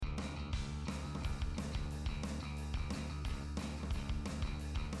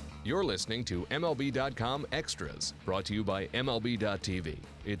You're listening to MLB.com Extras, brought to you by MLB.tv.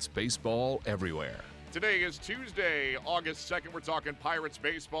 It's baseball everywhere. Today is Tuesday, August 2nd. We're talking Pirates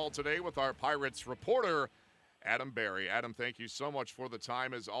baseball today with our Pirates reporter, Adam Berry. Adam, thank you so much for the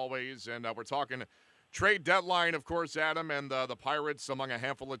time, as always. And we're talking trade deadline, of course, Adam, and the Pirates, among a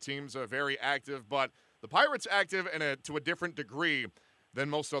handful of teams, are very active. But the Pirates active to a different degree than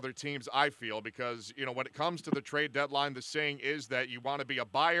most other teams, I feel, because, you know, when it comes to the trade deadline, the saying is that you want to be a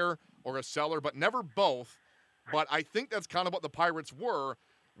buyer or a seller, but never both. But I think that's kind of what the Pirates were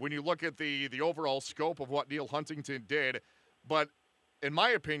when you look at the overall scope of what Neil Huntington did. But in my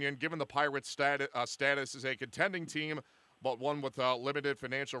opinion, given the Pirates' status as a contending team, but one with limited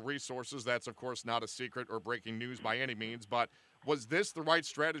financial resources, that's, of course, not a secret or breaking news by any means. But was this the right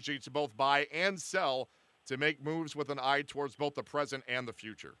strategy to both buy and sell, to make moves with an eye towards both the present and the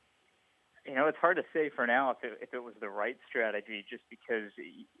future? You know, it's hard to say for now if it was the right strategy, just because,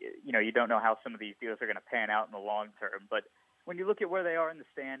 you know, you don't know how some of these deals are going to pan out in the long term. But when you look at where they are in the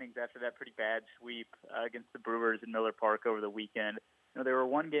standings after that pretty bad sweep against the Brewers in Miller Park over the weekend, you know, they were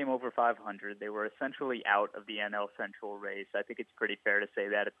one game over 500. They were essentially out of the NL Central race. I think it's pretty fair to say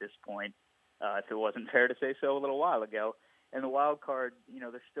that at this point, if it wasn't fair to say so a little while ago. And the wild card, you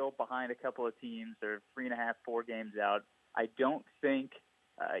know, they're still behind a couple of teams. They're 3.5, 4 games out. I don't think,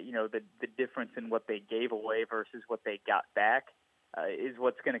 you know, the difference in what they gave away versus what they got back is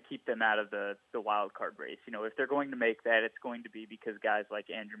what's going to keep them out of the wild card race. You know, if they're going to make that, it's going to be because guys like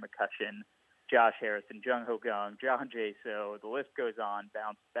Andrew McCutchen, Josh Harrison, Jung Ho Kang, John Jaso, the list goes on,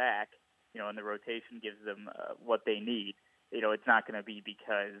 bounce back, you know, and the rotation gives them what they need. You know, it's not going to be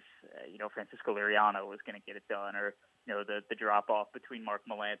because, you know, Francisco Liriano was going to get it done, or, you know, the drop-off between Mark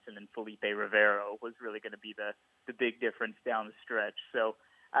Melancon and Felipe Rivero was really going to be the big difference down the stretch. So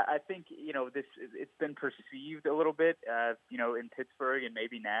I think, you know, it's been perceived a little bit, you know, in Pittsburgh and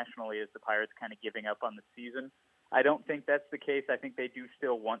maybe nationally as the Pirates kind of giving up on the season. I don't think that's the case. I think they do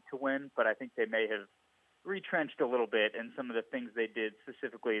still want to win, but I think they may have retrenched a little bit in some of the things they did,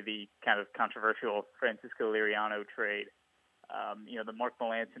 specifically the kind of controversial Francisco Liriano trade. You know, the Mark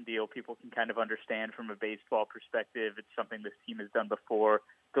Melancon deal, people can kind of understand from a baseball perspective. It's something this team has done before.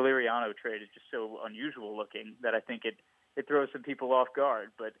 The Liriano trade is just so unusual looking that I think it throws some people off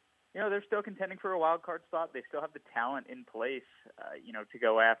guard. But, you know, they're still contending for a wild card spot. They still have the talent in place, you know, to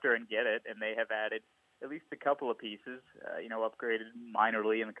go after and get it. And they have added at least a couple of pieces, you know, upgraded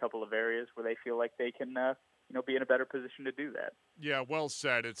minorly in a couple of areas where they feel like they can, you know, be in a better position to do that. Yeah, well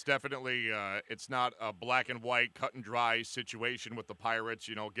said. It's definitely, it's not a black and white, cut and dry situation with the Pirates,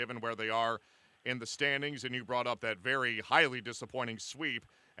 you know, given where they are in the standings. And you brought up that very highly disappointing sweep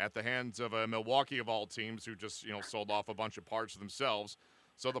at the hands of Milwaukee, of all teams, who just, you know, sold off a bunch of parts themselves.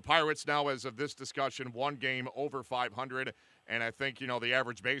 So the Pirates now, as of this discussion, one game over 500. And I think, you know, the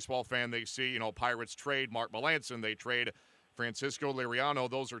average baseball fan, they see, you know, Pirates trade Mark Melancon, they trade Francisco Liriano.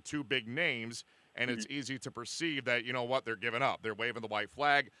 Those are two big names. And it's easy to perceive that, you know what, they're giving up. They're waving the white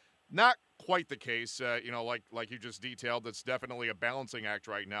flag. Not quite the case, you know, like you just detailed. It's definitely a balancing act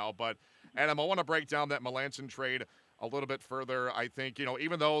right now. But, Adam, I want to break down that Melancon trade a little bit further. I think, you know,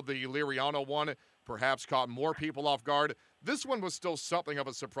 even though the Liriano one perhaps caught more people off guard, this one was still something of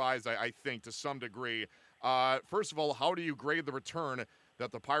a surprise, I think, to some degree. First of all, how do you grade the return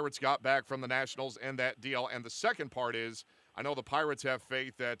that the Pirates got back from the Nationals in that deal? And the second part is, I know the Pirates have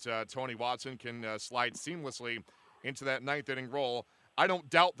faith that Tony Watson can slide seamlessly into that ninth-inning role. I don't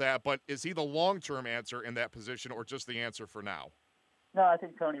doubt that, but is he the long-term answer in that position or just the answer for now? No, I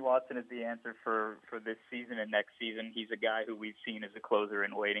think Tony Watson is the answer for this season and next season. He's a guy who we've seen as a closer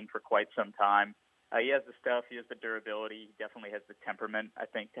in waiting for quite some time. He has the stuff. He has the durability. He definitely has the temperament, I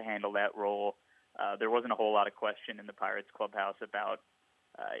think, to handle that role. There wasn't a whole lot of question in the Pirates clubhouse about,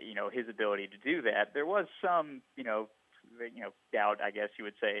 you know, his ability to do that. There was some, you know, doubt, I guess you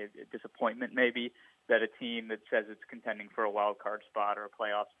would say, disappointment maybe, that a team that says it's contending for a wild card spot or a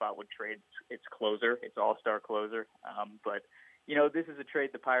playoff spot would trade its closer, its all-star closer. But, you know, this is a trade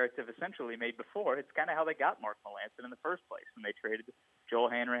the Pirates have essentially made before. It's kind of how they got Mark Melancon in the first place when they traded Joel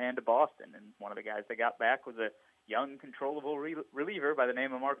Hanrahan to Boston. And one of the guys they got back was a young, controllable reliever by the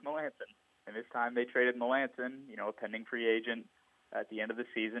name of Mark Melancon. And this time they traded Melancon, you know, a pending free agent at the end of the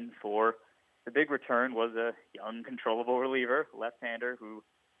season for the big return was a young, controllable reliever, left-hander, who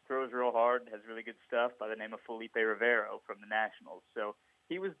throws real hard, has really good stuff, by the name of Felipe Rivero from the Nationals. So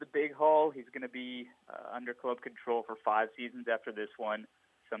he was the big haul. He's going to be under club control for 5 seasons after this one.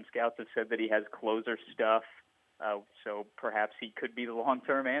 Some scouts have said that he has closer stuff, so perhaps he could be the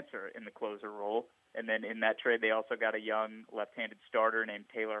long-term answer in the closer role. And then in that trade, they also got a young left-handed starter named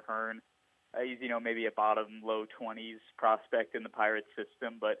Taylor Hearn. He's, you know, maybe a bottom, low 20s prospect in the Pirates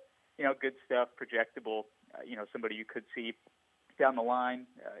system, but good stuff, projectable, somebody you could see down the line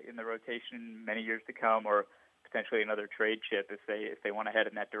in the rotation many years to come, or potentially another trade chip if they want to head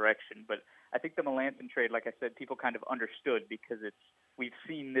in that direction. But I think the Melancon trade, like I said, people kind of understood because we've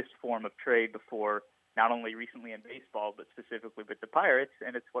seen this form of trade before, not only recently in baseball, but specifically with the Pirates,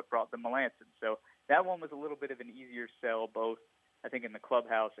 and it's what brought the Melancon. So that one was a little bit of an easier sell, both, I think, in the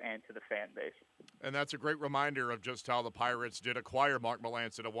clubhouse and to the fan base. And that's a great reminder of just how the Pirates did acquire Mark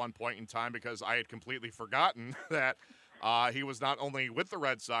Melancon at one point in time, because I had completely forgotten that he was not only with the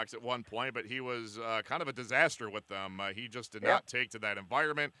Red Sox at one point, but he was kind of a disaster with them. He just did not take to that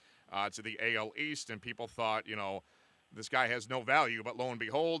environment, to the AL East, and people thought, this guy has no value. But lo and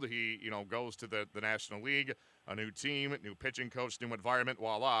behold, he, goes to the National League, a new team, new pitching coach, new environment,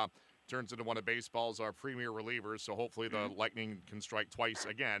 voila, turns into one of baseball's premier relievers. So hopefully the Lightning can strike twice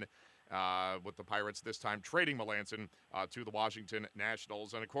again with the Pirates, this time trading Melancon to the Washington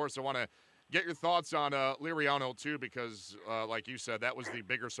Nationals. And, of course, I want to get your thoughts on Liriano, too, because, like you said, that was the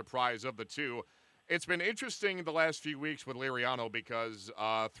bigger surprise of the two. It's been interesting the last few weeks with Liriano because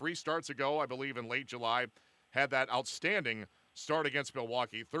 3 starts ago, I believe in late July, had that outstanding start against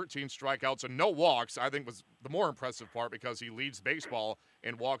Milwaukee, 13 strikeouts and no walks, I think was the more impressive part because he leads baseball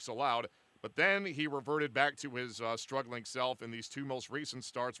in walks allowed. But then he reverted back to his struggling self in these 2 most recent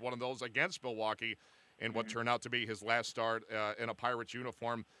starts, one of those against Milwaukee in what turned out to be his last start in a Pirates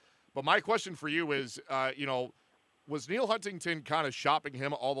uniform. But my question for you is, was Neil Huntington kind of shopping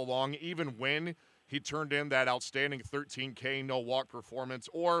him all along, even when he turned in that outstanding 13K no-walk performance?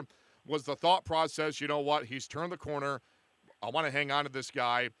 Or was the thought process, he's turned the corner, I want to hang on to this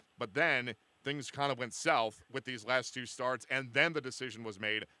guy, but then things kind of went south with these last 2 starts, and then the decision was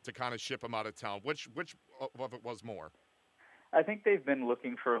made to kind of ship him out of town? Which of it was more? I think they've been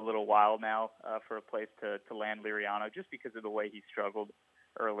looking for a little while now for a place to land Liriano, just because of the way he struggled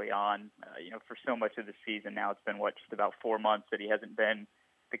early on. For so much of the season now, it's been, just about 4 months that he hasn't been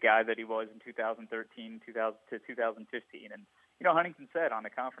the guy that he was in 2013 to 2015. And, Huntington said on the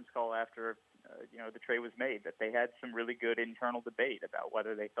conference call after, the trade was made that they had some really good internal debate about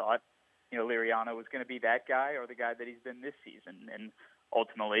whether they thought, Liriano was going to be that guy or the guy that he's been this season. And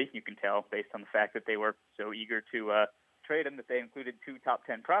ultimately, you can tell based on the fact that they were so eager to trade him that they included 2 top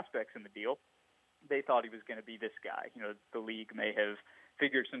 10 prospects in the deal. They thought he was going to be this guy. The league may have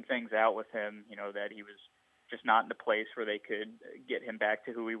figured some things out with him, that he was just not in a place where they could get him back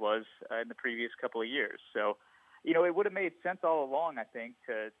to who he was in the previous couple of years. So, it would have made sense all along, I think,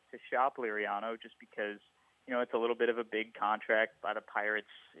 to shop Liriano, just because, it's a little bit of a big contract by the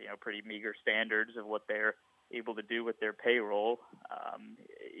Pirates, pretty meager standards of what they're able to do with their payroll.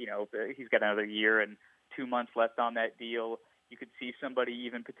 He's got another year and 2 months left on that deal. You could see somebody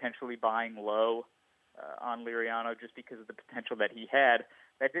even potentially buying low on Liriano just because of the potential that he had.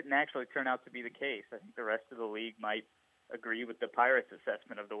 That didn't actually turn out to be the case. I think the rest of the league might agree with the Pirates'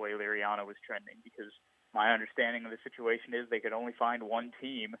 assessment of the way Liriano was trending, because my understanding of the situation is they could only find one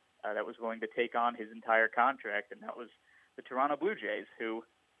team that was willing to take on his entire contract, and that was the Toronto Blue Jays, who,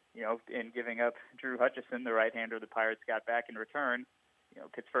 in giving up Drew Hutchison, the right-hander the Pirates got back in return,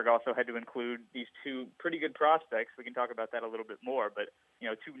 Pittsburgh also had to include these 2 pretty good prospects. We can talk about that a little bit more, but, 2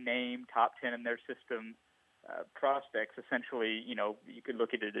 name top 10 in their system prospects. Essentially, you could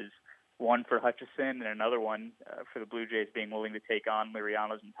look at it as one for Hutchison and another one for the Blue Jays being willing to take on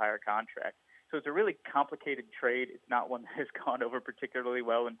Liriano's entire contract. So it's a really complicated trade. It's not one that has gone over particularly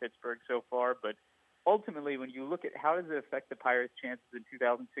well in Pittsburgh so far, but ultimately, when you look at how does it affect the Pirates' chances in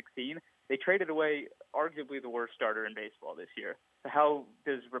 2016, they traded away arguably the worst starter in baseball this year. How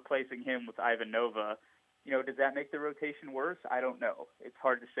does replacing him with Ivan Nova, does that make the rotation worse? I don't know. It's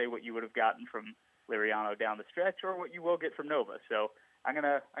hard to say what you would have gotten from Liriano down the stretch or what you will get from Nova. So I'm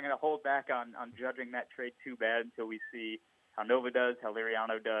gonna hold back on judging that trade too bad until we see how Nova does, how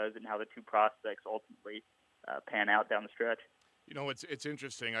Liriano does, and how the 2 prospects ultimately pan out down the stretch. It's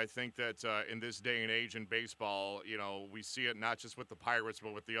interesting. I think that in this day and age in baseball, we see it not just with the Pirates,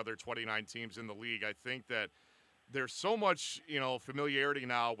 but with the other 29 teams in the league. I think that there's so much, familiarity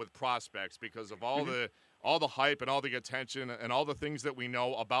now with prospects because of all the hype and all the attention and all the things that we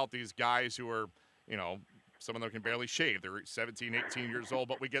know about these guys who are, some of them can barely shave. They're 17, 18 years old,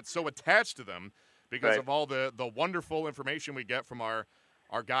 but we get so attached to them because of all the wonderful information we get from our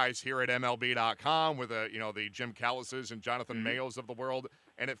guys here at MLB.com with the Jim Callises and Jonathan Mayos of the world.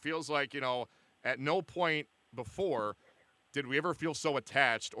 And it feels like, at no point before did we ever feel so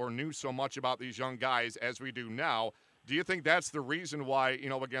attached or knew so much about these young guys as we do now. Do you think that's the reason why,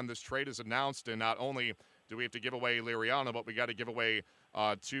 again, this trade is announced, and not only do we have to give away Liriano, but we got to give away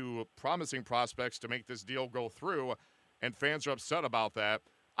 2 promising prospects to make this deal go through, and fans are upset about that?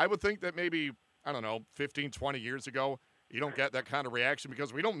 I would think that maybe, I don't know, 15, 20 years ago, you don't get that kind of reaction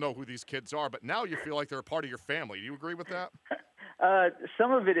because we don't know who these kids are, but now you feel like they're a part of your family. Do you agree with that?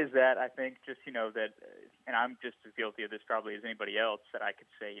 Some of it is that, I think, just, that, and I'm just as guilty of this probably as anybody else, that I could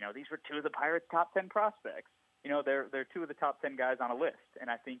say, these were two of the Pirates' top 10 prospects. They're two of the top 10 guys on a list. And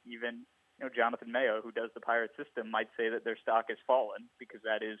I think even, Jonathan Mayo, who does the Pirate system, might say that their stock has fallen because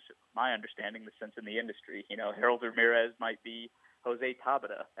that is my understanding, the sense in the industry. Harold Ramirez might be Jose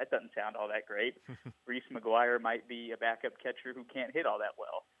Tabata. That doesn't sound all that great. Reese McGuire might be a backup catcher who can't hit all that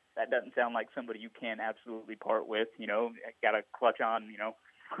well. That doesn't sound like somebody you can absolutely part with. Got to clutch on,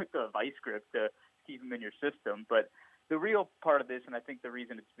 with a vice grip to keep them in your system. But the real part of this, and I think the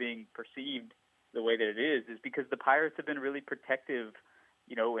reason it's being perceived the way that it is because the Pirates have been really protective,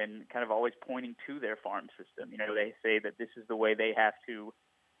 and kind of always pointing to their farm system. They say that this is the way they have to,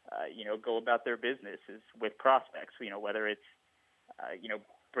 go about their business is with prospects, whether it's,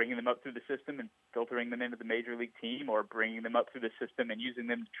 bringing them up through the system and filtering them into the major league team or bringing them up through the system and using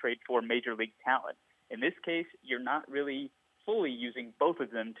them to trade for major league talent. In this case, you're not really fully using both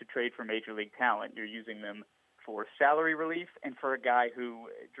of them to trade for major league talent. You're using them for salary relief and for a guy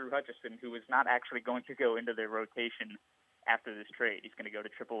Drew Hutchison, who is not actually going to go into their rotation after this trade. He's going to go to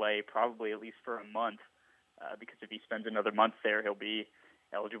AAA probably at least for a month because if he spends another month there, he'll be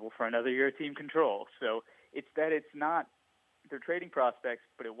eligible for another year of team control. So it's not they're trading prospects,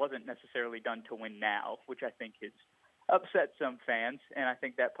 but it wasn't necessarily done to win now, which I think has upset some fans. And I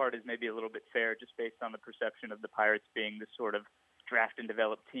think that part is maybe a little bit fair just based on the perception of the Pirates being this sort of draft and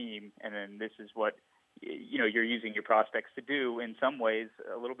develop team. And then this is what, you're using your prospects to do, in some ways,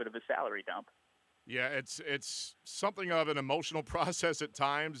 a little bit of a salary dump. Yeah, it's something of an emotional process at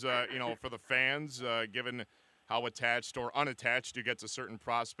times, for the fans, given how attached or unattached you get to certain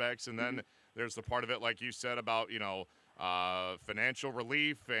prospects. And then there's the part of it, like you said, about, financial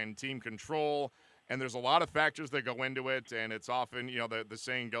relief and team control. And there's a lot of factors that go into it. And it's often, the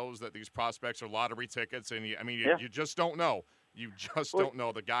saying goes that these prospects are lottery tickets. And, you just don't know. You just don't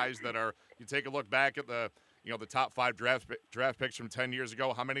know. The guys that are – you take a look back at the top 5 draft picks from 10 years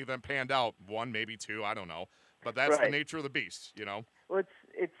ago, how many of them panned out? 1, maybe 2, I don't know. But that's the nature of the beast, Well,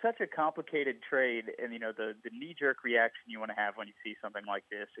 it's such a complicated trade, and, the knee-jerk reaction you want to have when you see something like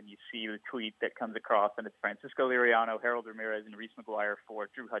this, and you see the tweet that comes across, and it's Francisco Liriano, Harold Ramirez, and Reese McGuire for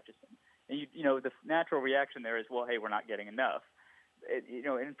Drew Hutchison. And, the natural reaction there is, well, hey, we're not getting enough.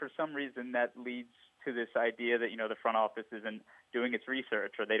 And for some reason that leads to this idea that, the front office isn't doing its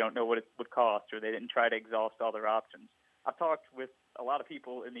research, or they don't know what it would cost, or they didn't try to exhaust all their options. I've talked with a lot of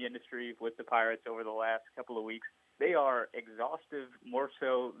people in the industry with the Pirates over the last couple of weeks. They are exhaustive, more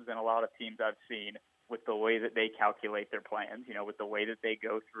so than a lot of teams I've seen, with the way that they calculate their plans, with the way that they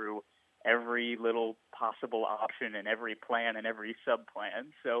go through every little possible option and every plan and every sub-plan.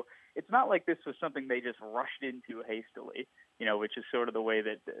 So it's not like this was something they just rushed into hastily, which is sort of the way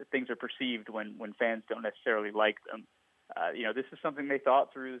that things are perceived when fans don't necessarily like them. This is something they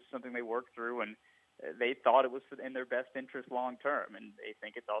thought through, this is something they worked through, and they thought it was in their best interest long term, and they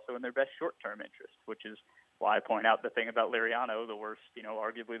think it's also in their best short-term interest, which is why I point out the thing about Liriano, the worst,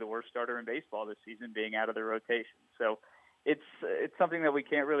 arguably the worst starter in baseball this season, being out of their rotation. So it's something that we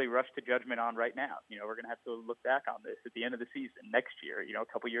can't really rush to judgment on right now. We're going to have to look back on this at the end of the season next year, a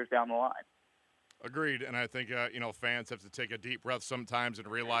couple years down the line. Agreed, and I think, fans have to take a deep breath sometimes and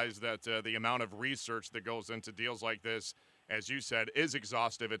realize that the amount of research that goes into deals like this, as you said, is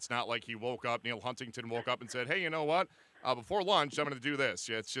exhaustive. It's not like he woke up, Neil Huntington woke up and said, hey, you know what, before lunch, I'm going to do this.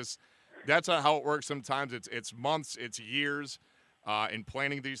 Yeah, it's just that's not how it works sometimes. It's months, it's years in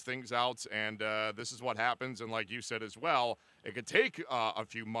planning these things out, and this is what happens. And like you said as well, it could take a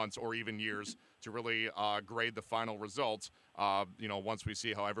few months or even years to really grade the final results, once we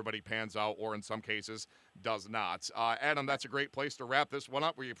see how everybody pans out or in some cases does not. Adam, that's a great place to wrap this one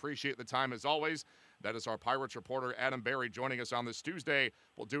up. We appreciate the time as always. That is our Pirates reporter, Adam Berry, joining us on this Tuesday.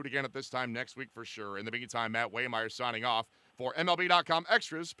 We'll do it again at this time next week for sure. In the meantime, Matt Waymire signing off for MLB.com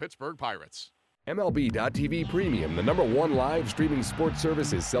Extras, Pittsburgh Pirates. MLB.tv Premium, the #1 live streaming sports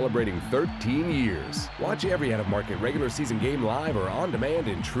service, is celebrating 13 years. Watch every out-of-market regular season game live or on demand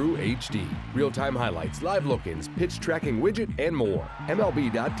in true HD. Real-time highlights, live look-ins, pitch tracking widget, and more.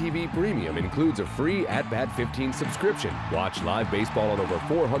 MLB.tv Premium includes a free At-Bat 15 subscription. Watch live baseball on over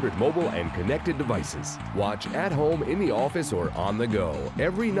 400 mobile and connected devices. Watch at home, in the office, or on the go,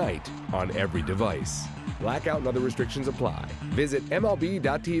 every night, on every device. Blackout and other restrictions apply. Visit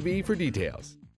MLB.tv for details.